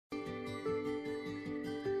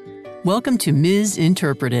Welcome to Ms.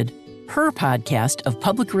 Interpreted, her podcast of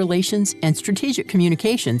public relations and strategic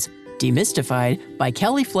communications, demystified by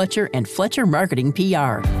Kelly Fletcher and Fletcher Marketing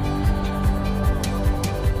PR.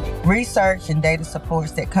 Research and data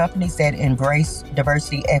supports that companies that embrace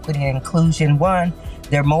diversity, equity, and inclusion, one,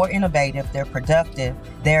 they're more innovative, they're productive,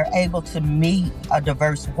 they're able to meet a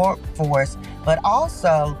diverse workforce, but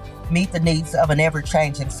also meet the needs of an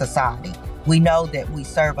ever-changing society. We know that we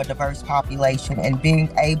serve a diverse population, and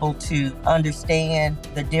being able to understand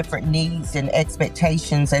the different needs and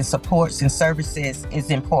expectations and supports and services is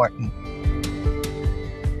important.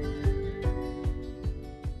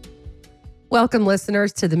 Welcome,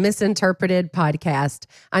 listeners, to the Misinterpreted podcast.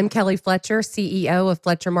 I'm Kelly Fletcher, CEO of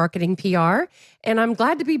Fletcher Marketing PR, and I'm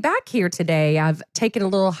glad to be back here today. I've taken a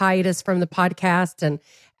little hiatus from the podcast, and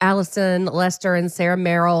Allison, Lester, and Sarah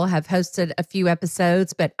Merrill have hosted a few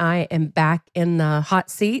episodes, but I am back in the hot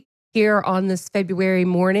seat here on this February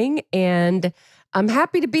morning, and I'm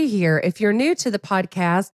happy to be here. If you're new to the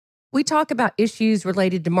podcast, we talk about issues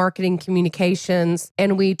related to marketing communications,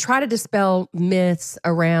 and we try to dispel myths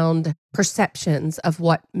around perceptions of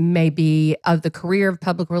what may be of the career of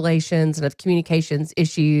public relations and of communications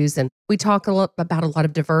issues. And we talk about a lot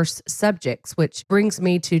of diverse subjects, which brings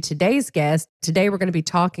me to today's guest. Today, we're going to be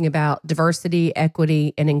talking about diversity,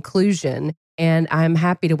 equity, and inclusion. And I'm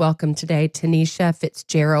happy to welcome today Tanisha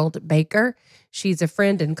Fitzgerald Baker. She's a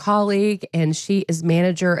friend and colleague, and she is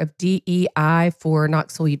manager of DEI for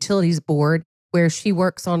Knoxville Utilities Board, where she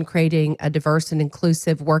works on creating a diverse and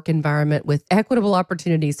inclusive work environment with equitable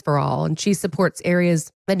opportunities for all. And she supports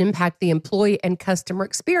areas that impact the employee and customer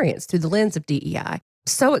experience through the lens of DEI.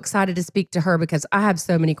 So excited to speak to her because I have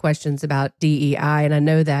so many questions about DEI, and I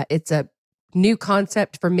know that it's a new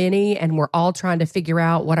concept for many, and we're all trying to figure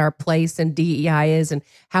out what our place in DEI is and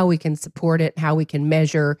how we can support it, how we can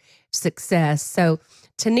measure success. So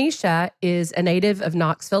Tanisha is a native of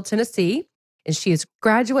Knoxville, Tennessee, and she is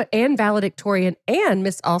graduate and valedictorian and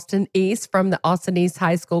Miss Austin East from the Austin East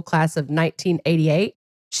High School class of 1988.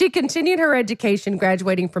 She continued her education,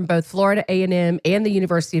 graduating from both Florida A&M and the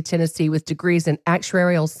University of Tennessee with degrees in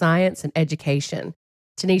actuarial science and education.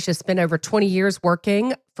 Tanisha spent over 20 years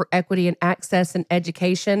working for equity and access in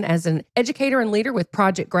education as an educator and leader with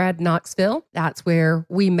Project Grad Knoxville. That's where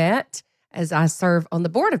we met, as I serve on the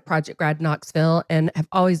board of Project Grad Knoxville, and have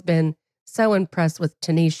always been so impressed with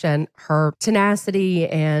Tanisha and her tenacity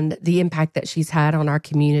and the impact that she's had on our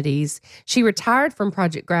communities. She retired from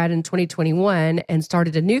Project Grad in 2021 and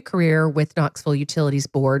started a new career with Knoxville Utilities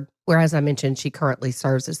Board, where, as I mentioned, she currently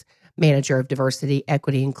serves as Manager of Diversity,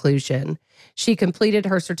 Equity, Inclusion. She completed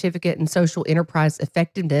her certificate in social enterprise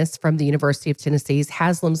effectiveness from the University of Tennessee's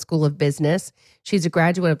Haslam School of Business. She's a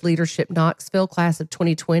graduate of Leadership Knoxville class of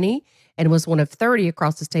 2020 and was one of 30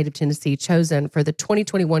 across the state of Tennessee chosen for the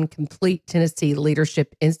 2021 Complete Tennessee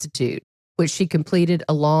Leadership Institute, which she completed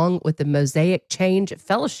along with the Mosaic Change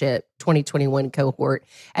Fellowship 2021 cohort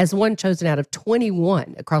as one chosen out of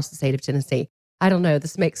 21 across the state of Tennessee. I don't know,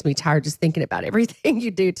 this makes me tired just thinking about everything you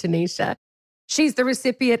do, Tanisha. She's the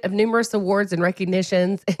recipient of numerous awards and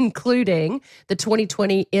recognitions, including the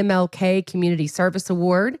 2020 MLK Community Service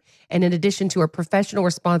Award. And in addition to her professional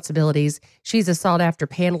responsibilities, she's a sought-after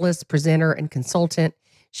panelist, presenter, and consultant.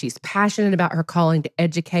 She's passionate about her calling to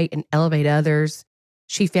educate and elevate others.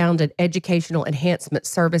 She founded Educational Enhancement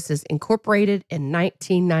Services Incorporated in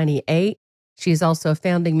 1998. She is also a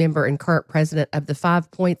founding member and current president of the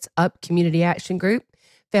 5 Points Up Community Action Group,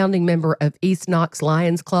 founding member of East Knox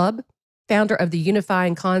Lions Club, founder of the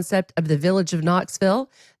unifying concept of the Village of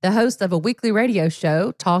Knoxville, the host of a weekly radio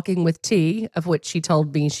show, Talking with T, of which she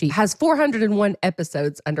told me she has 401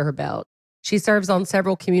 episodes under her belt. She serves on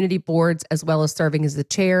several community boards, as well as serving as the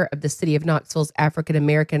chair of the City of Knoxville's African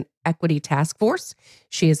American Equity Task Force.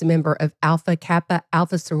 She is a member of Alpha Kappa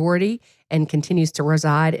Alpha Sorority and continues to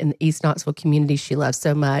reside in the East Knoxville community she loves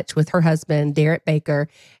so much with her husband, Derek Baker,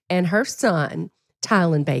 and her son,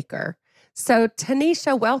 Tylen Baker. So,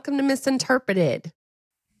 Tanisha, welcome to Misinterpreted.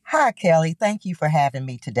 Hi, Kelly. Thank you for having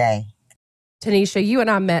me today. Tanisha, you and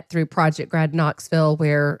I met through Project Grad Knoxville,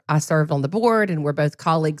 where I served on the board, and we're both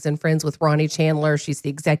colleagues and friends with Ronnie Chandler. She's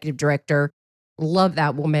the executive director. Love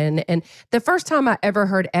that woman. And the first time I ever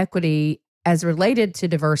heard equity as related to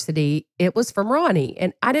diversity, it was from Ronnie,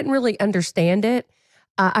 and I didn't really understand it.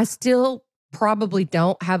 I still probably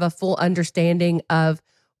don't have a full understanding of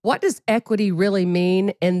what does equity really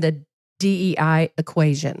mean in the DEI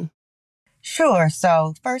equation. Sure.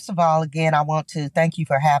 So first of all, again, I want to thank you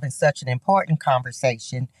for having such an important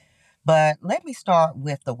conversation. But let me start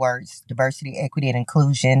with the words diversity, equity, and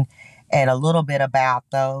inclusion, and a little bit about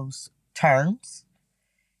those terms.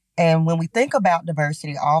 And when we think about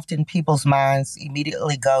diversity, often people's minds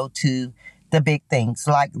immediately go to the big things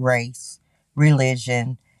like race,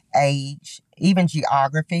 religion, age, even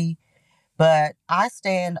geography. But I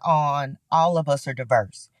stand on all of us are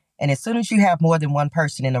diverse. And as soon as you have more than one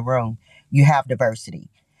person in a room, you have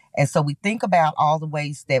diversity. And so we think about all the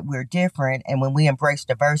ways that we're different. And when we embrace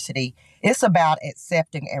diversity, it's about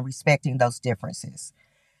accepting and respecting those differences.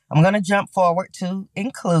 I'm going to jump forward to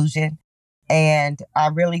inclusion. And I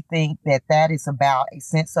really think that that is about a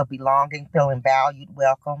sense of belonging, feeling valued,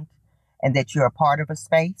 welcomed, and that you're a part of a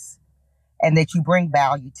space and that you bring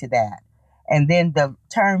value to that. And then the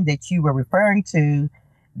term that you were referring to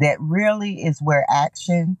that really is where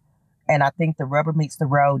action, and I think the rubber meets the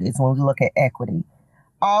road, is when we look at equity.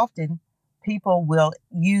 Often people will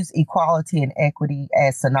use equality and equity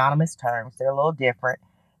as synonymous terms. They're a little different.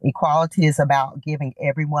 Equality is about giving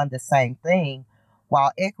everyone the same thing,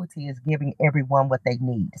 while equity is giving everyone what they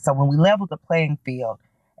need. So when we level the playing field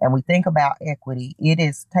and we think about equity, it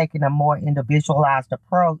is taking a more individualized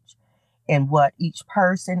approach in what each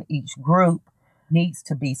person, each group needs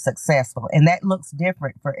to be successful. And that looks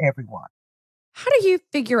different for everyone. How do you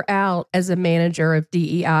figure out as a manager of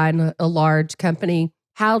DEI in a large company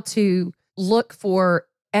how to look for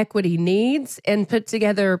equity needs and put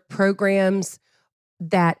together programs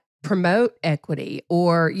that promote equity?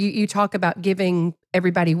 Or you talk about giving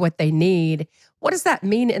everybody what they need. What does that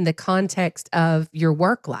mean in the context of your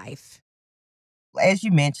work life? As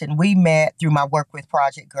you mentioned, we met through my work with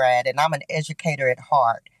Project Grad, and I'm an educator at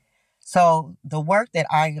heart. So the work that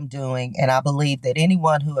I am doing, and I believe that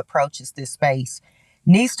anyone who approaches this space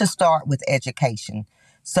needs to start with education.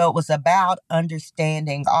 So it was about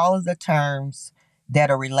understanding all of the terms that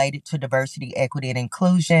are related to diversity, equity, and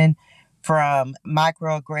inclusion, from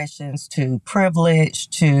microaggressions to privilege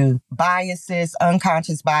to biases,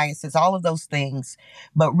 unconscious biases, all of those things,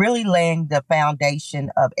 but really laying the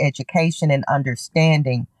foundation of education and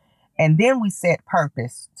understanding. And then we set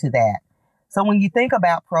purpose to that. So when you think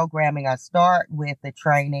about programming, I start with the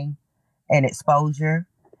training and exposure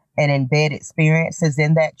and embed experiences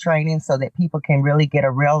in that training so that people can really get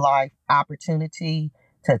a real life opportunity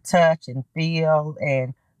to touch and feel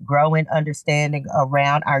and grow in understanding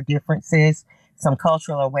around our differences, some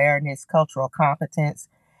cultural awareness, cultural competence.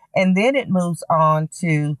 And then it moves on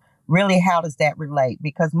to really how does that relate?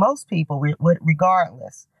 Because most people,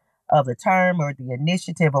 regardless of the term or the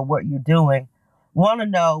initiative or what you're doing, want to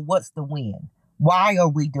know what's the win. Why are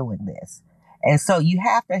we doing this? And so you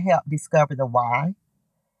have to help discover the why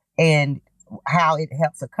and how it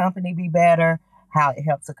helps a company be better, how it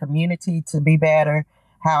helps a community to be better,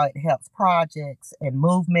 how it helps projects and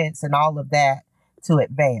movements and all of that to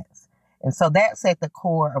advance. And so that's at the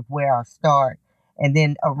core of where I start. And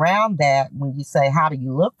then around that, when you say, how do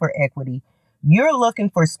you look for equity? You're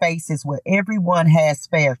looking for spaces where everyone has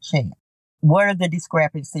fair chance. What are the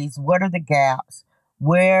discrepancies? What are the gaps?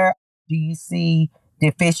 Where do you see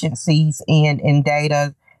deficiencies in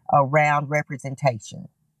data around representation?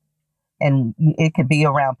 And it could be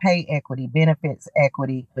around pay equity, benefits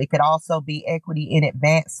equity. It could also be equity in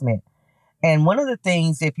advancement. And one of the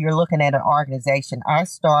things, if you're looking at an organization, I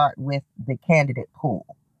start with the candidate pool.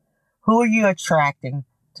 Who are you attracting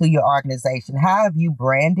to your organization? How have you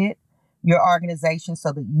branded your organization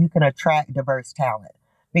so that you can attract diverse talent?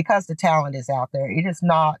 Because the talent is out there. It is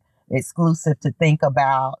not exclusive to think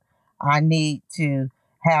about, I need to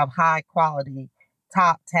have high quality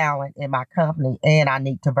top talent in my company and I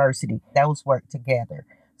need diversity. Those work together.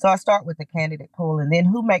 So I start with the candidate pool, and then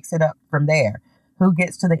who makes it up from there? Who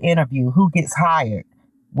gets to the interview? Who gets hired?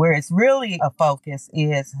 Where it's really a focus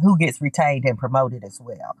is who gets retained and promoted as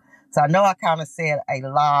well. So I know I kind of said a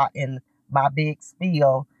lot in my big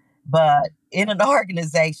spiel, but in an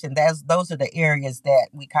organization, those are the areas that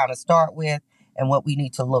we kind of start with and what we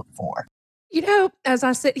need to look for. You know, as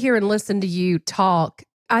I sit here and listen to you talk,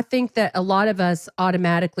 I think that a lot of us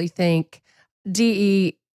automatically think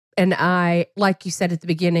DE and I, like you said at the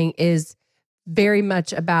beginning, is very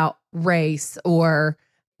much about race or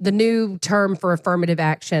the new term for affirmative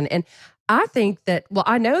action. And I think that, well,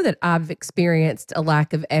 I know that I've experienced a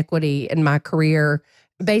lack of equity in my career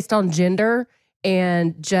based on gender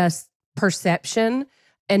and just perception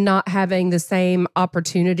and not having the same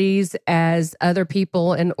opportunities as other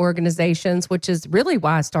people in organizations, which is really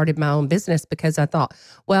why I started my own business, because I thought,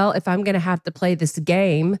 well, if I'm going to have to play this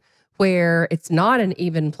game where it's not an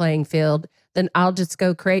even playing field, then I'll just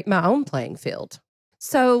go create my own playing field.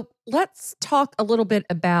 So let's talk a little bit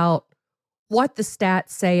about what the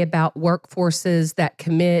stats say about workforces that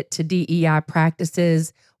commit to DEI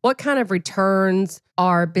practices. What kind of returns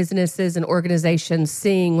are businesses and organizations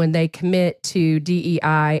seeing when they commit to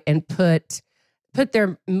DEI and put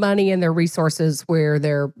their money and their resources where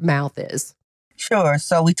their mouth is? Sure.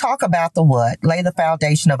 So we talk about the what, lay the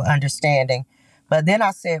foundation of understanding. But then I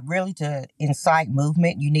said, really, to incite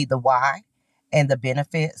movement, you need the why and the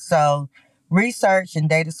benefit. So research and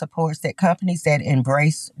data supports that companies that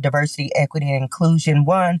embrace diversity, equity, and inclusion,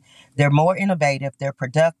 one, they're more innovative, they're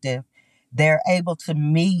productive, they're able to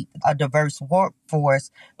meet a diverse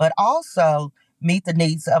workforce, but also meet the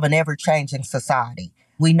needs of an ever-changing society.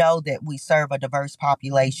 We know that we serve a diverse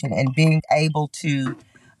population, and being able to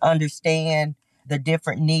understand the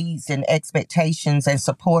different needs and expectations and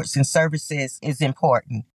supports and services is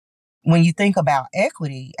important. When you think about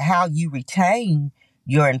equity, how you retain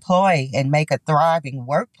your employee and make a thriving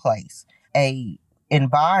workplace, a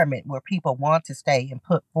environment where people want to stay and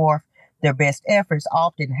put forth their best efforts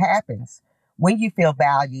often happens when you feel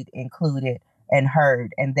valued, included, and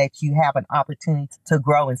heard, and that you have an opportunity to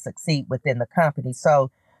grow and succeed within the company.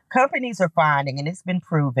 So companies are finding, and it's been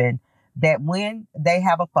proven, that when they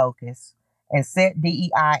have a focus and set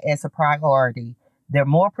DEI as a priority, they're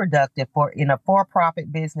more productive. In a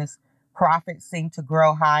for-profit business, profits seem to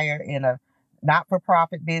grow higher. In a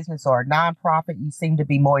not-for-profit business or a nonprofit, you seem to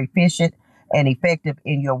be more efficient and effective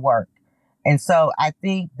in your work. And so I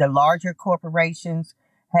think the larger corporations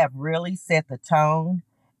have really set the tone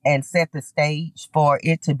and set the stage for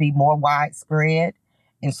it to be more widespread.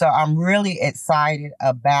 And so I'm really excited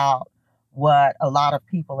about what a lot of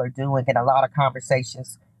people are doing and a lot of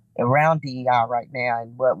conversations around DEI right now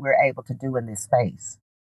and what we're able to do in this space.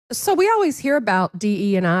 So we always hear about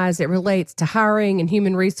DE&I as it relates to hiring and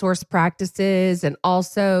human resource practices, and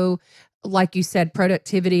also, like you said,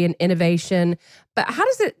 productivity and innovation. But how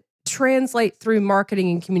does it translate through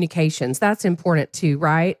marketing and communications? That's important too,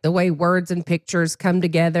 right? The way words and pictures come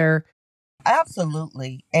together.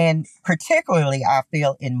 Absolutely. And particularly, I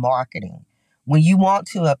feel in marketing, when you want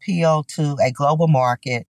to appeal to a global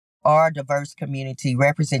market or a diverse community,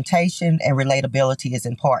 representation and relatability is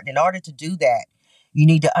important. In order to do that, you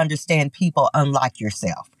need to understand people unlike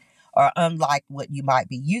yourself or unlike what you might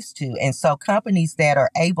be used to. And so companies that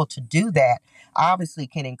are able to do that obviously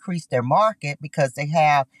can increase their market because they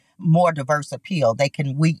have more diverse appeal. They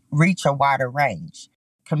can reach a wider range.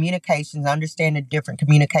 Communications, understanding different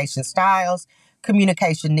communication styles,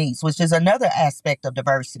 communication needs, which is another aspect of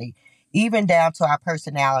diversity, even down to our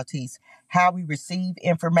personalities, how we receive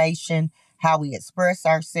information, how we express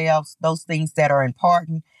ourselves, those things that are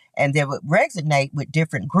important and that would resonate with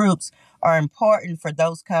different groups are important for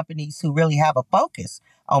those companies who really have a focus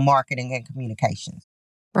on marketing and communications.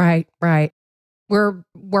 Right, right. We're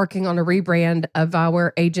working on a rebrand of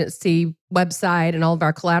our agency website and all of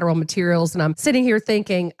our collateral materials. And I'm sitting here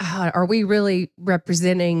thinking, are we really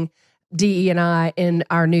representing DE&I in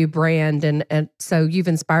our new brand? And so you've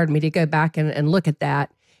inspired me to go back and look at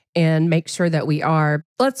that and make sure that we are.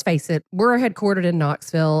 Let's face it, we're headquartered in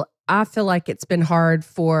Knoxville. I feel like it's been hard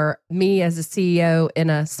for me as a CEO in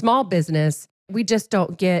a small business. We just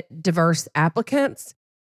don't get diverse applicants.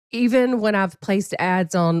 Even when I've placed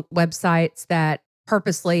ads on websites that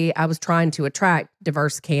purposely I was trying to attract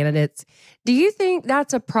diverse candidates. Do you think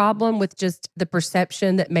that's a problem with just the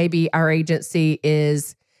perception that maybe our agency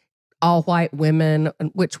is all white women,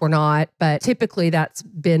 which we're not, but typically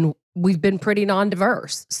we've been pretty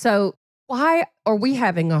non-diverse. So why are we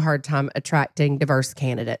having a hard time attracting diverse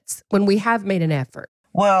candidates when we have made an effort?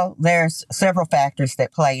 Well, there's several factors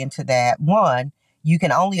that play into that. One, you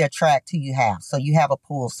can only attract who you have. So you have a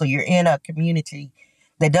pool. So you're in a community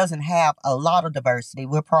that doesn't have a lot of diversity.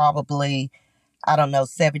 We're probably,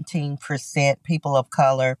 17% people of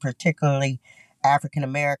color, particularly African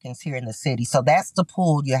Americans here in the city. So that's the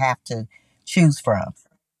pool you have to choose from.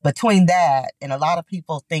 Between that, and a lot of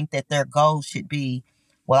people think that their goal should be,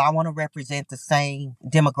 well, I want to represent the same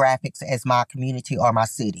demographics as my community or my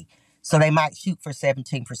city. So they might shoot for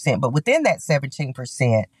 17%. But within that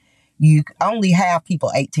 17%, you only have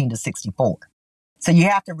people 18 to 64. So you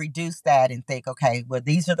have to reduce that and think, okay, well,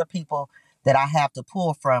 these are the people that I have to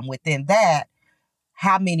pull from. Within that,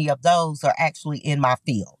 how many of those are actually in my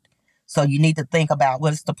field? So you need to think about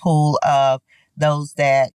what is the pool of those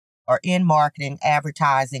that are in marketing,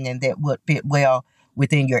 advertising, and that would fit well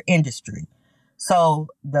within your industry. So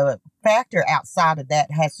the factor outside of that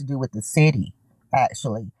has to do with the city,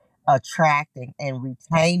 actually, attracting and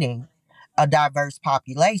retaining a diverse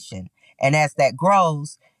population. And as that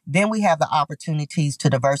grows, then we have the opportunities to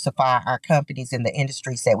diversify our companies in the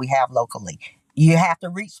industries that we have locally. You have to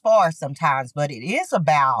reach far sometimes, but it is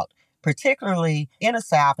about particularly in a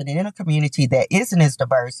South and in a community that isn't as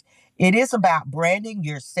diverse. It is about branding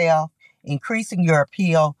yourself, increasing your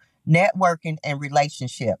appeal, networking, and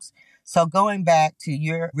relationships. So going back to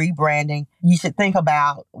your rebranding, you should think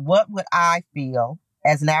about, what would I feel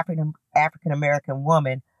as an African American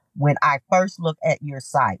woman when I first look at your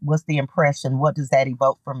site? What's the impression? What does that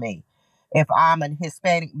evoke for me? If I'm an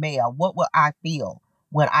Hispanic male, what will I feel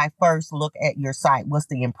when I first look at your site? What's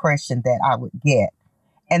the impression that I would get?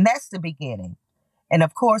 And that's the beginning. And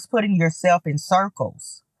of course, putting yourself in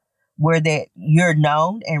circles where that you're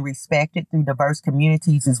known and respected through diverse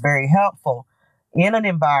communities is very helpful in an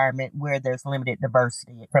environment where there's limited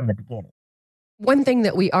diversity from the beginning. One thing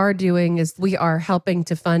that we are doing is we are helping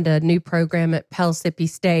to fund a new program at Pellissippi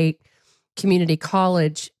State Community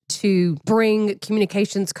College to bring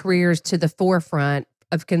communications careers to the forefront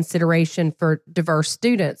of consideration for diverse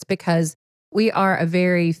students, because we are a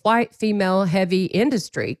very white, female heavy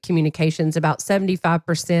industry. Communications, about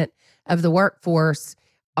 75% of the workforce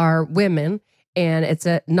are women, and it's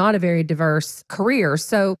not a very diverse career.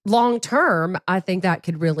 So long term, I think that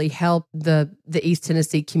could really help the East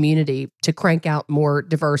Tennessee community to crank out more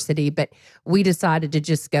diversity. But we decided to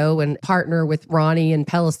just go and partner with Ronnie and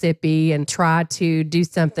Pellissippi and try to do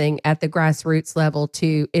something at the grassroots level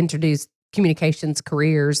to introduce communications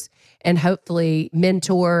careers and hopefully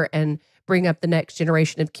mentor and bring up the next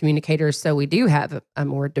generation of communicators so we do have a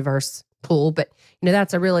more diverse pool. But,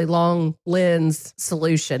 that's a really long lens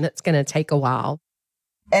solution. It's going to take a while.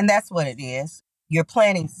 And that's what it is. You're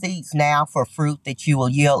planting seeds now for fruit that you will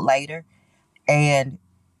yield later. And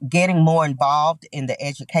getting more involved in the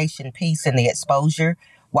education piece and the exposure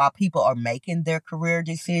while people are making their career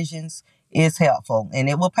decisions is helpful. And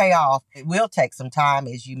it will pay off. It will take some time,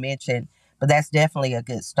 as you mentioned, but that's definitely a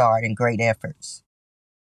good start and great efforts.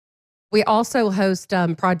 We also host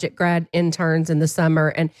Project Grad interns in the summer,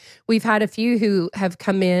 and we've had a few who have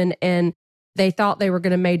come in and they thought they were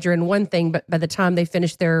going to major in one thing, but by the time they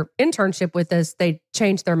finished their internship with us, they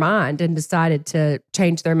changed their mind and decided to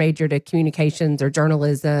change their major to communications or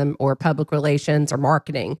journalism or public relations or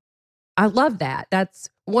marketing. I love that. That's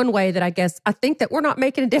one way that I think that we're not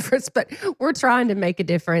making a difference, but we're trying to make a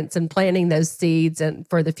difference and planting those seeds and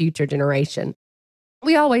for the future generation.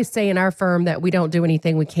 We always say in our firm that we don't do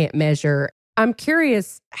anything we can't measure. I'm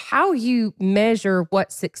curious how you measure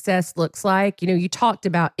what success looks like. You talked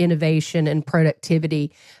about innovation and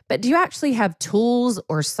productivity, but do you actually have tools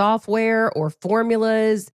or software or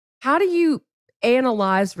formulas? How do you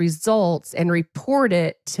analyze results and report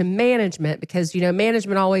it to management? Because,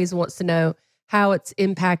 management always wants to know how it's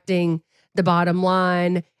impacting the bottom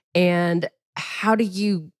line. And how do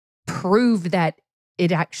you prove that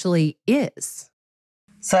it actually is?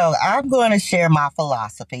 So I'm going to share my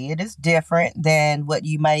philosophy. It is different than what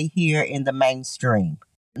you may hear in the mainstream.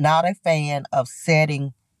 Not a fan of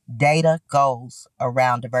setting data goals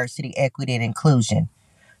around diversity, equity, and inclusion.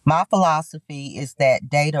 My philosophy is that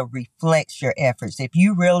data reflects your efforts. If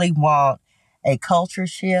you really want a culture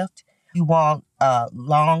shift, you want a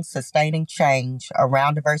long sustaining change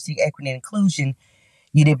around diversity, equity, and inclusion,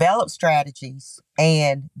 you develop strategies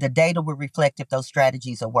and the data will reflect if those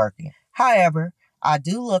strategies are working. However, I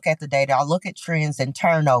do look at the data. I look at trends in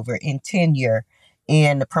turnover, in tenure,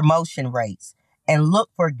 in the promotion rates, and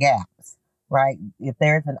look for gaps, right? If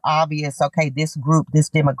there's an obvious, okay, this group,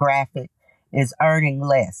 this demographic is earning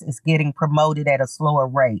less, is getting promoted at a slower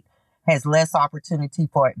rate, has less opportunity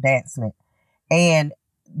for advancement, and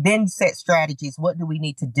then set strategies. What do we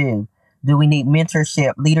need to do? Do we need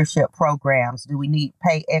mentorship, leadership programs? Do we need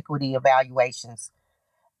pay equity evaluations?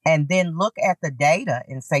 And then look at the data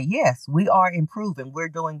and say, yes, we are improving. We're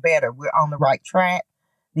doing better. We're on the right track.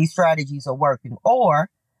 These strategies are working. Or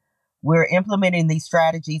we're implementing these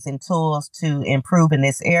strategies and tools to improve in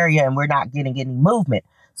this area and we're not getting any movement.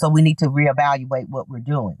 So we need to reevaluate what we're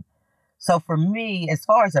doing. So for me, as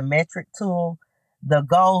far as a metric tool, the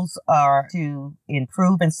goals are to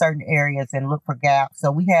improve in certain areas and look for gaps. So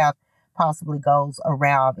we have possibly goals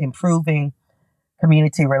around improving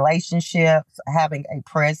community relationships, having a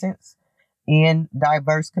presence in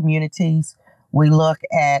diverse communities. We look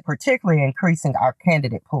at particularly increasing our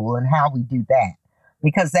candidate pool and how we do that,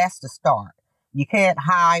 because that's the start. You can't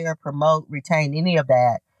hire, promote, retain any of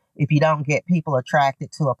that if you don't get people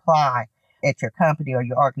attracted to apply at your company or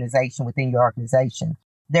your organization within your organization.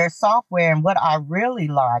 There's software, and what I really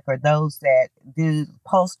like are those that do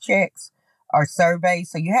pulse checks or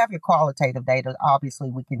surveys. So you have your qualitative data.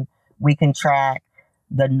 Obviously, we can track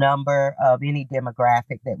the number of any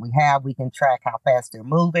demographic that we have. We can track how fast they're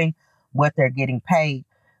moving, what they're getting paid.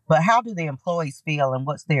 But how do the employees feel and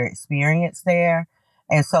what's their experience there?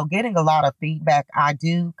 And so getting a lot of feedback, I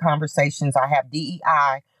do conversations. I have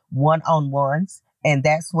DEI one-on-ones, and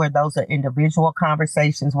that's where those are individual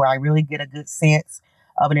conversations where I really get a good sense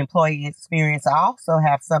of an employee experience. I also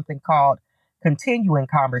have something called continuing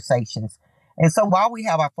conversations. And so while we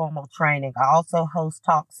have our formal training, I also host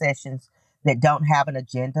talk sessions that don't have an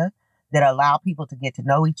agenda, that allow people to get to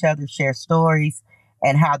know each other, share stories,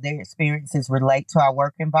 and how their experiences relate to our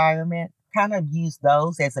work environment. Kind of use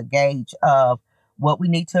those as a gauge of what we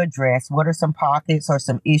need to address, what are some pockets or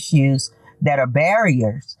some issues that are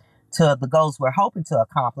barriers to the goals we're hoping to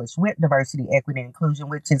accomplish with diversity, equity, and inclusion,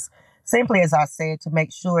 which is simply, as I said, to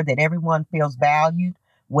make sure that everyone feels valued,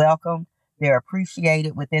 welcomed, they're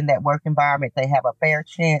appreciated within that work environment, they have a fair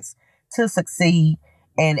chance to succeed,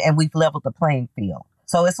 and we've leveled the playing field.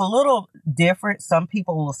 So it's a little different. Some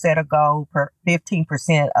people will set a goal for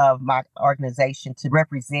 15% of my organization to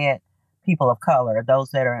represent people of color,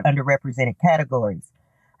 those that are in underrepresented categories.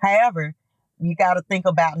 However, you got to think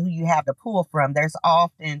about who you have to pull from. There's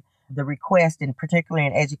often the request, and particularly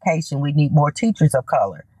in education, we need more teachers of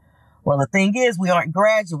color. Well, the thing is, we aren't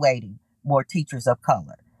graduating more teachers of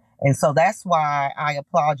color. And so that's why I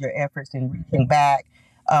applaud your efforts in reaching back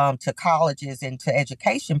to colleges and to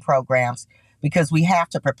education programs, because we have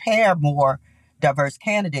to prepare more diverse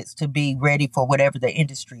candidates to be ready for whatever the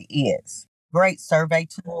industry is. Great survey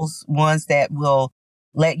tools, ones that will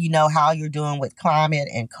let you know how you're doing with climate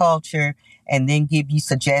and culture, and then give you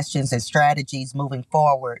suggestions and strategies moving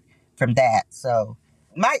forward from that. So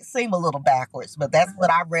might seem a little backwards, but that's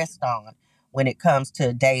what I rest on when it comes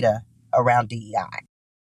to data around DEI.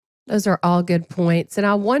 Those are all good points. And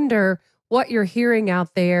I wonder what you're hearing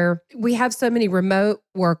out there. We have so many remote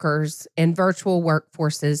workers and virtual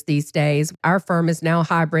workforces these days. Our firm is now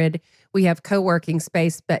hybrid. We have co-working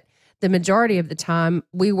space, but the majority of the time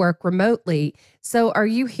we work remotely. So are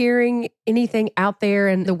you hearing anything out there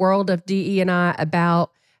in the world of DE&I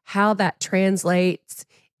about how that translates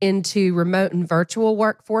into remote and virtual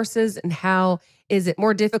workforces, and how is it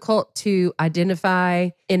more difficult to identify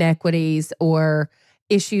inequities or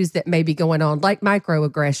issues that may be going on, like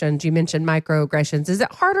microaggressions? You mentioned microaggressions. Is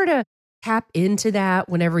it harder to tap into that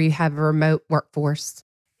whenever you have a remote workforce?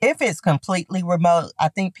 If it's completely remote, I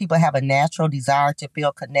think people have a natural desire to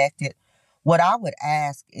feel connected. What I would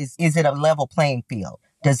ask is it a level playing field?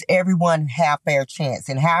 Does everyone have fair chance?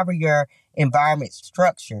 And however your environment's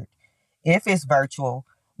structured, if it's virtual,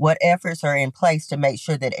 what efforts are in place to make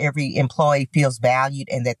sure that every employee feels valued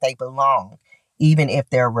and that they belong, even if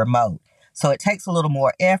they're remote? So it takes a little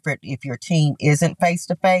more effort if your team isn't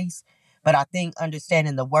face-to-face. But I think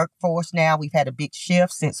understanding the workforce now, we've had a big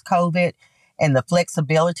shift since COVID, and the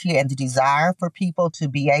flexibility and the desire for people to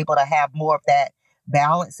be able to have more of that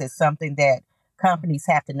balance is something that companies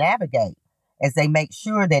have to navigate as they make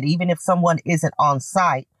sure that even if someone isn't on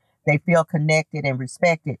site, they feel connected and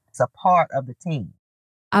respected as a part of the team.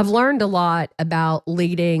 I've learned a lot about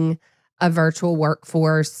leading a virtual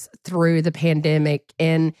workforce through the pandemic,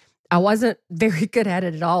 and I wasn't very good at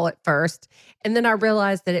it at all at first. And then I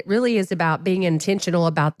realized that it really is about being intentional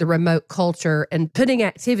about the remote culture and putting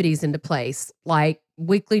activities into place, like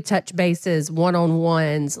weekly touch bases,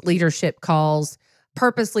 one-on-ones, leadership calls,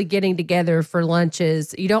 purposely getting together for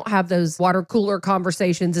lunches. You don't have those water cooler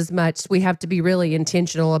conversations as much. We have to be really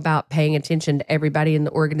intentional about paying attention to everybody in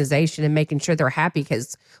the organization and making sure they're happy,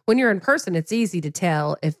 because when you're in person, it's easy to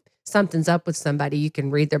tell if something's up with somebody. You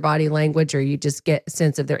can read their body language, or you just get a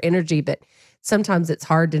sense of their energy. But sometimes it's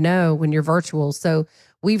hard to know when you're virtual. So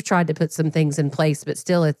we've tried to put some things in place, but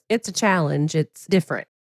still it's a challenge. It's different.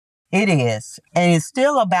 It is. And it's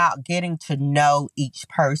still about getting to know each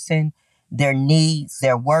person, their needs,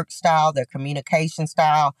 their work style, their communication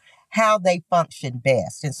style, how they function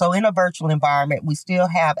best. And so in a virtual environment, we still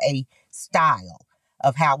have a style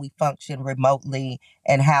of how we function remotely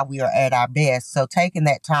and how we are at our best. So taking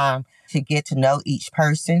that time to get to know each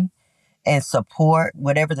person and support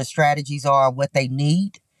whatever the strategies are, what they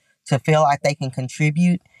need to feel like they can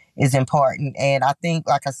contribute is important. And I think,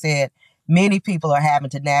 like I said, many people are having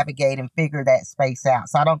to navigate and figure that space out.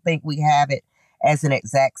 So I don't think we have it as an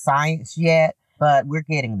exact science yet, but we're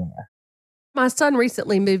getting there. My son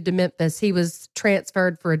recently moved to Memphis. He was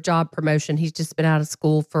transferred for a job promotion. He's just been out of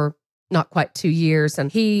school for not quite 2 years.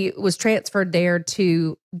 And he was transferred there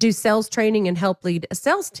to do sales training and help lead a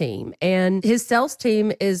sales team. And his sales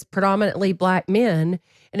team is predominantly Black men.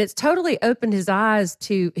 And it's totally opened his eyes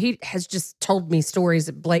to, he has just told me stories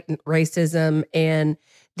of blatant racism and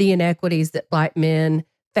the inequities that Black men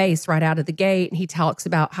face right out of the gate. And he talks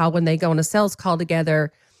about how when they go on a sales call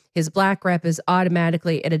together, his Black rep is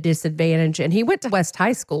automatically at a disadvantage. And he went to West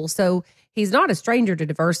High School. So he's not a stranger to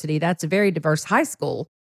diversity. That's a very diverse high school.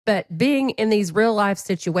 But being in these real life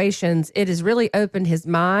situations, it has really opened his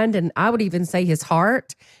mind, and I would even say his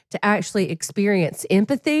heart, to actually experience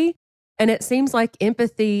empathy. And it seems like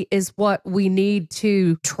empathy is what we need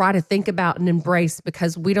to try to think about and embrace,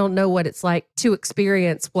 because we don't know what it's like to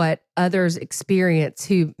experience what others experience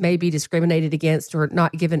who may be discriminated against or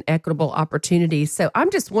not given equitable opportunities. So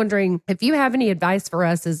I'm just wondering if you have any advice for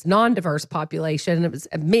us as non-diverse population, it was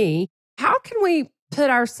me, how can we put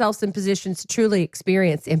ourselves in positions to truly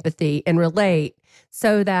experience empathy and relate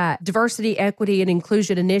so that diversity, equity, and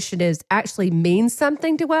inclusion initiatives actually mean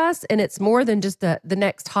something to us, and it's more than just the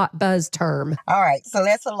next hot buzz term? All right, so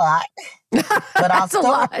that's a lot. But I'll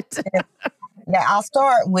start. Yeah, I'll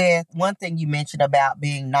start with one thing you mentioned about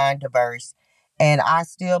being non-diverse, and I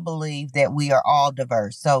still believe that we are all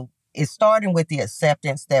diverse. So it's starting with the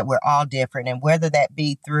acceptance that we're all different, and whether that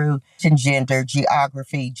be through gender,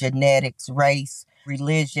 geography, genetics, race,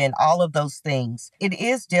 religion, all of those things. It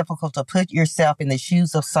is difficult to put yourself in the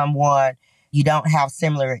shoes of someone you don't have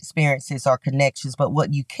similar experiences or connections, but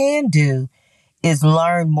what you can do is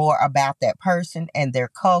learn more about that person and their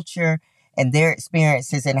culture and their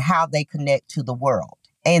experiences and how they connect to the world.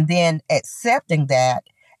 And then accepting that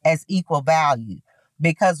as equal value,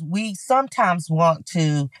 because we sometimes want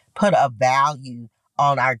to put a value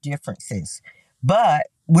on our differences, but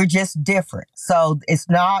we're just different. So it's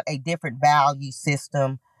not a different value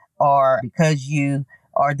system, or because you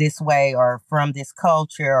are this way or from this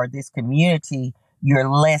culture or this community, you're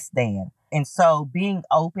less than. And so being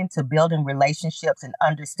open to building relationships and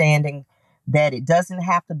understanding that it doesn't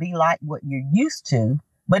have to be like what you're used to,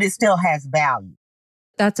 but it still has value.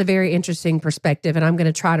 That's a very interesting perspective. And I'm going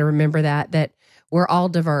to try to remember that we're all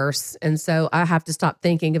diverse. And so I have to stop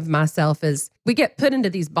thinking of myself as, we get put into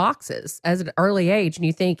these boxes as an early age. And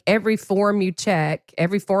you think every form you check,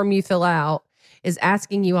 every form you fill out is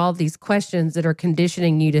asking you all these questions that are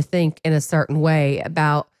conditioning you to think in a certain way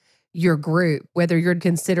about your group, whether you're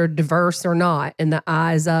considered diverse or not in the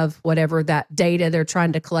eyes of whatever that data they're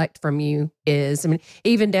trying to collect from you is. I mean,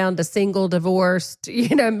 even down to single, divorced,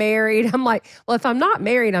 married. I'm like, well, if I'm not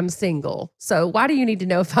married, I'm single. So why do you need to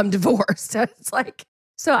know if I'm divorced? It's like,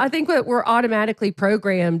 so I think that we're automatically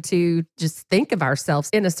programmed to just think of ourselves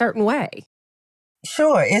in a certain way.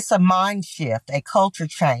 Sure. It's a mind shift, a culture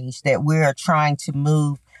change that we're trying to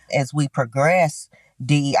move as we progress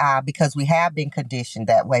DEI, because we have been conditioned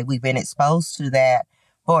that way. We've been exposed to that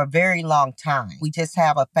for a very long time. We just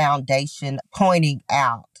have a foundation pointing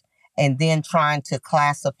out and then trying to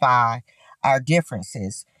classify our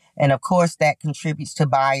differences. And of course, that contributes to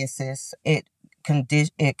biases. It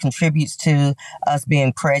contributes to us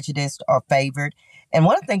being prejudiced or favored. And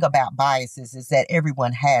one thing about biases is that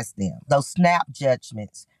everyone has them. Those snap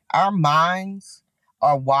judgments, our minds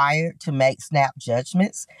are wired to make snap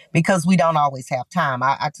judgments because we don't always have time.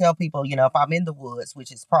 I tell people, if I'm in the woods,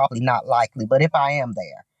 which is probably not likely, but if I am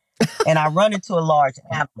there and I run into a large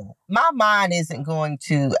animal, my mind isn't going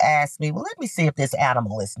to ask me, well, let me see if this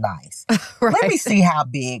animal is nice. Right. Let me see how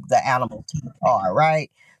big the animal teeth are, right?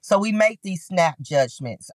 So we make these snap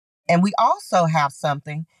judgments. And we also have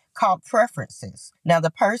something called preferences. Now, the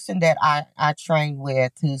person that I train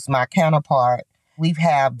with, who's my counterpart, we've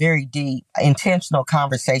had very deep, intentional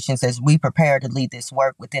conversations as we prepare to lead this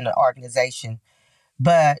work within an organization.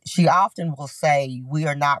 But she often will say, we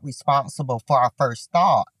are not responsible for our first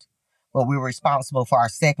thought, but we're responsible for our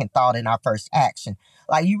second thought and our first action.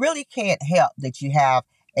 Like, you really can't help that you have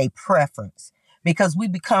a preference, because we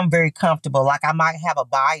become very comfortable. Like, I might have a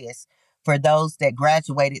bias for those that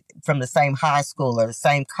graduated from the same high school or the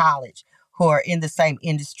same college, who are in the same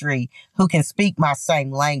industry, who can speak my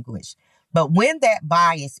same language. But when that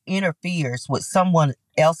bias interferes with someone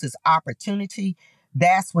else's opportunity,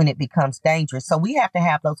 that's when it becomes dangerous. So we have to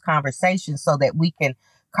have those conversations so that we can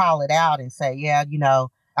call it out and say, yeah,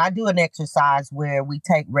 I do an exercise where we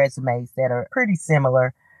take resumes that are pretty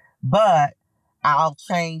similar, but I'll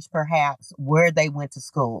change perhaps where they went to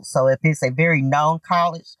school. So if it's a very known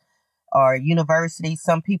college or university,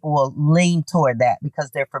 some people will lean toward that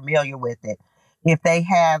because they're familiar with it. If they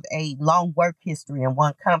have a long work history in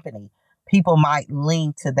one company, people might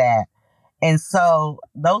lean to that. And so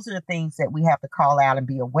those are the things that we have to call out and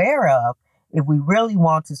be aware of if we really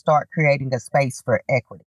want to start creating a space for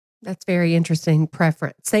equity. That's very interesting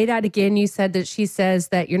preference. Say that again. You said that she says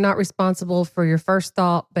that you're not responsible for your first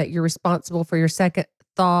thought, but you're responsible for your second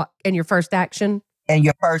thought and your first action. And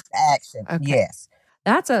your first action, Okay. Yes.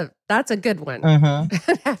 That's a good one.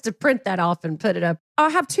 Mm-hmm. I have to print that off and put it up. I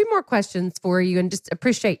have two more questions for you and just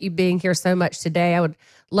appreciate you being here so much today. I would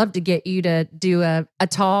love to get you to do a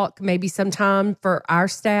talk maybe sometime for our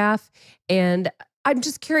staff. And I'm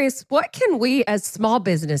just curious, what can we as small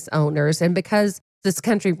business owners, and because this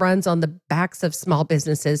country runs on the backs of small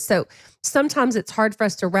businesses, so sometimes it's hard for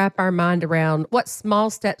us to wrap our mind around what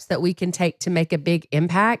small steps that we can take to make a big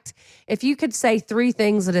impact. If you could say three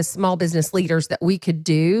things that as small business leaders that we could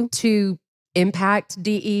do to impact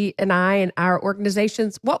DE&I and our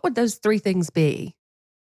organizations, what would those three things be?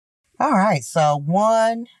 All right. So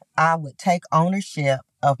one, I would take ownership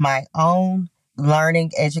of my own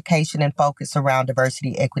learning, education, and focus around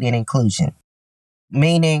diversity, equity, and inclusion.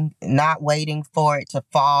 Meaning not waiting for it to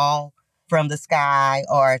fall from the sky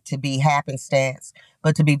or to be happenstance,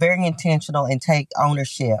 but to be very intentional and take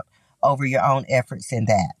ownership over your own efforts in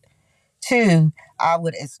that. Two, I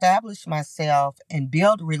would establish myself and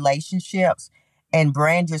build relationships and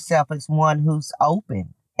brand yourself as one who's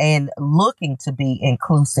open and looking to be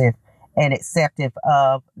inclusive and acceptive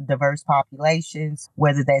of diverse populations,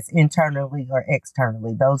 whether that's internally or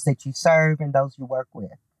externally, those that you serve and those you work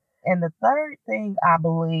with. And the third thing I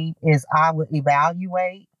believe is I would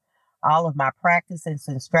evaluate all of my practices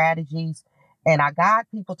and strategies. And I guide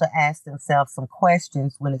people to ask themselves some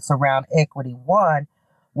questions when it's around equity. One,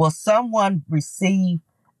 will someone receive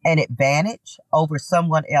an advantage over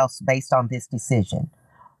someone else based on this decision?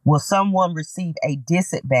 Will someone receive a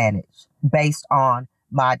disadvantage based on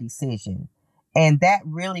my decision? And that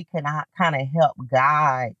really can kind of help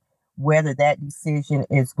guide whether that decision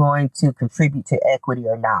is going to contribute to equity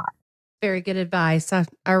or not. Very good advice.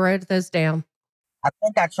 I wrote those down. I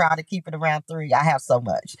think I try to keep it around 3. I have so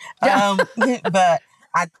much. But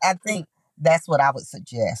I think that's what I would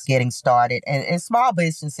suggest getting started. And small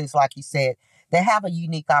businesses, like you said, they have a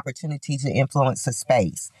unique opportunity to influence a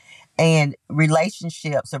space. And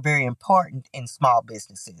relationships are very important in small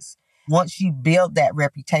businesses. Once you build that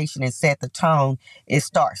reputation and set the tone, it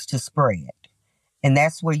starts to spread. And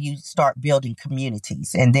that's where you start building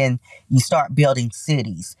communities. And then you start building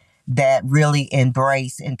cities that really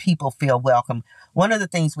embrace and people feel welcome. One of the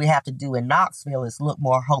things we have to do in Knoxville is look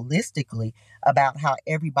more holistically about how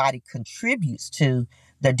everybody contributes to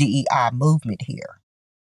the DEI movement here.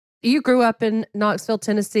 You grew up in Knoxville,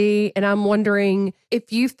 Tennessee, and I'm wondering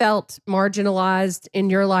if you felt marginalized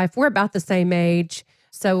in your life. We're about the same age,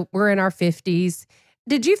 so we're in our 50s.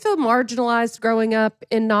 Did you feel marginalized growing up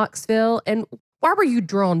in Knoxville? And why were you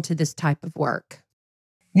drawn to this type of work?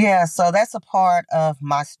 Yeah, so that's a part of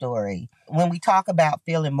my story. When we talk about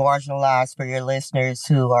feeling marginalized, for your listeners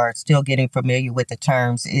who are still getting familiar with the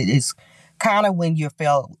terms, it is kind of when you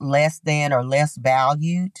feel less than or less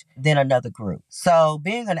valued than another group. So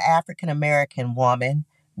being an African-American woman,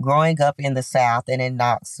 growing up in the South and in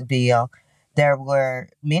Knoxville, there were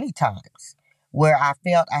many times where I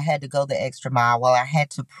felt I had to go the extra mile, while I had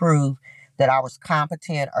to prove that I was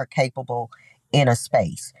competent or capable in a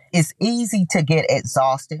space. It's easy to get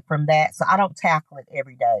exhausted from that, so I don't tackle it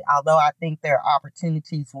every day. Although I think there are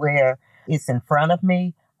opportunities where it's in front of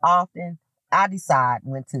me often, I decide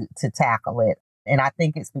when to tackle it. And I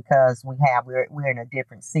think it's because we're in a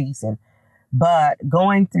different season. But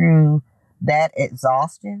going through that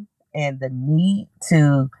exhaustion and the need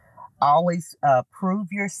to always prove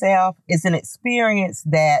yourself is an experience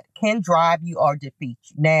that can drive you or defeat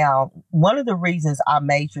you. Now, one of the reasons I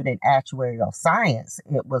majored in actuarial science,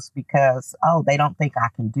 it was because, they don't think I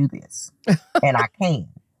can do this. And I can.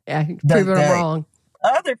 Yeah, proving them wrong.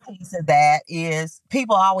 Other piece of that is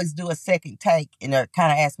people always do a second take and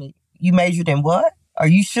kind of ask me, you majored in what? Are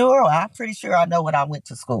you sure? Well, I'm pretty sure I know what I went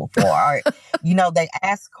to school for. Or, they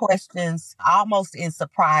ask questions almost in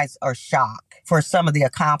surprise or shock for some of the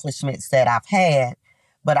accomplishments that I've had.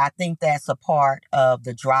 But I think that's a part of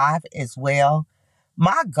the drive as well.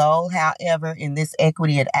 My goal, however, in this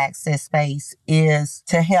equity and access space is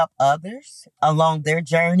to help others along their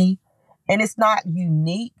journey. And it's not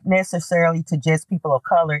unique necessarily to just people of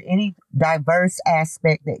color. Any diverse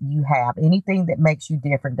aspect that you have, anything that makes you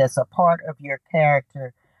different, that's a part of your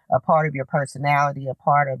character, a part of your personality, a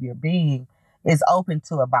part of your being, is open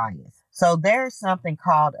to a bias. So there's something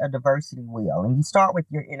called a diversity wheel. And you start with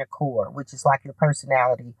your inner core, which is like your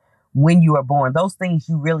personality when you are born. Those things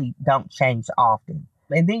you really don't change often.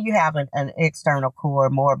 And then you have an external core,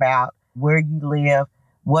 more about where you live,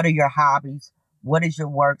 what are your hobbies, what is your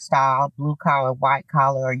work style, blue collar, white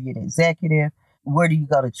collar, are you an executive? Where do you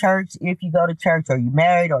go to church? If you go to church, are you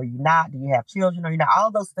married or are you not? Do you have children or you not?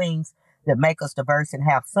 All those things that make us diverse and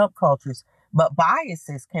have subcultures, but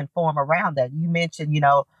biases can form around that. You mentioned,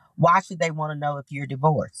 Why should they want to know if you're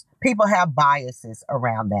divorced? People have biases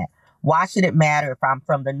around that. Why should it matter if I'm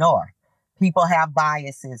from the North? People have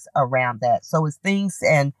biases around that. So it's things,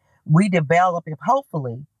 and we develop, if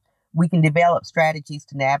hopefully we can develop strategies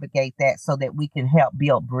to navigate that so that we can help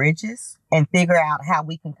build bridges and figure out how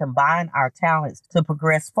we can combine our talents to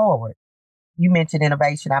progress forward. You mentioned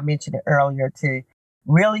innovation. I mentioned it earlier, to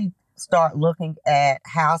really start looking at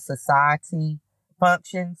how society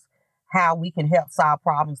functions, how we can help solve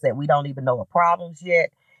problems that we don't even know are problems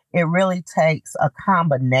yet. It really takes a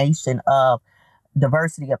combination of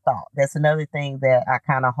diversity of thought. That's another thing that I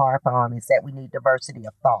kind of harp on, is that we need diversity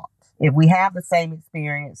of thought. If we have the same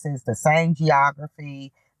experiences, the same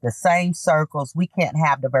geography, the same circles, we can't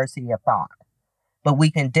have diversity of thought. But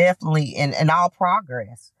we can definitely, and all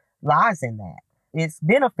progress lies in that. It's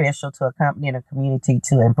beneficial to a company and a community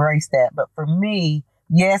to embrace that. But for me,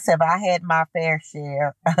 yes, have I had my fair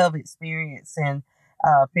share of experience in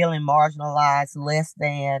feeling marginalized, less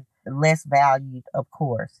valued, of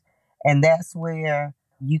course. And that's where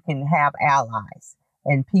you can have allies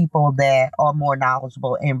and people that are more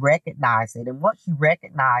knowledgeable and recognize it. And once you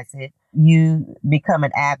recognize it, you become an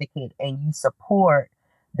advocate and you support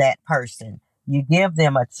that person. You give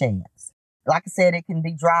them a chance. Like I said, it can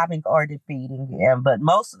be driving or defeating, but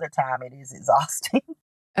most of the time it is exhausting.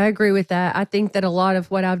 I agree with that. I think that a lot of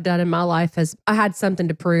what I've done in my life I had something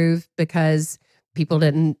to prove, because people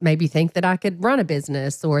didn't maybe think that I could run a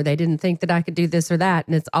business, or they didn't think that I could do this or that.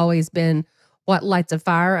 And it's always been what lights a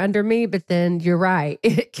fire under me. But then you're right.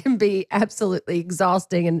 It can be absolutely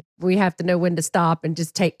exhausting, and we have to know when to stop and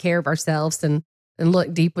just take care of ourselves and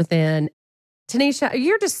look deep within. Tanisha,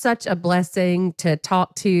 you're just such a blessing to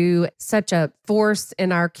talk to, such a force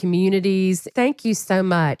in our communities. Thank you so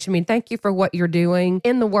much. I mean, thank you for what you're doing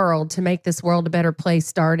in the world to make this world a better place,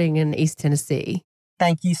 starting in East Tennessee.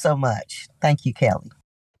 Thank you so much. Thank you, Kelly.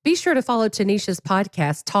 Be sure to follow Tanisha's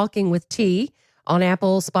podcast, Talking with T, on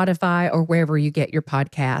Apple, Spotify, or wherever you get your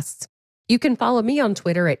podcasts. You can follow me on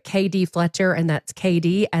Twitter at KD Fletcher, and that's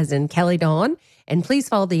KD as in Kelly Dawn. And please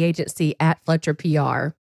follow the agency at Fletcher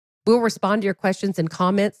PR. We'll respond to your questions and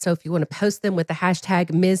comments. So if you want to post them with the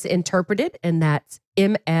hashtag Ms. Interpreted, and that's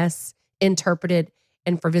MS Interpreted.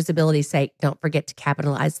 And for visibility's sake, don't forget to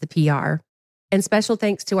capitalize the PR. And special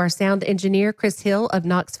thanks to our sound engineer, Chris Hill of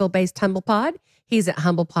Knoxville-based HumblePod. He's at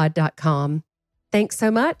humblepod.com. Thanks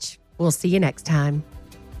so much. We'll see you next time.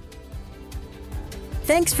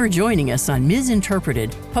 Thanks for joining us on Ms.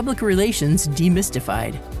 Interpreted, Public Relations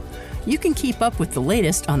Demystified. You can keep up with the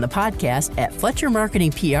latest on the podcast at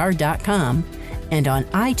FletcherMarketingPR.com and on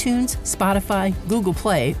iTunes, Spotify, Google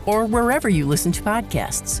Play, or wherever you listen to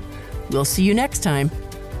podcasts. We'll see you next time.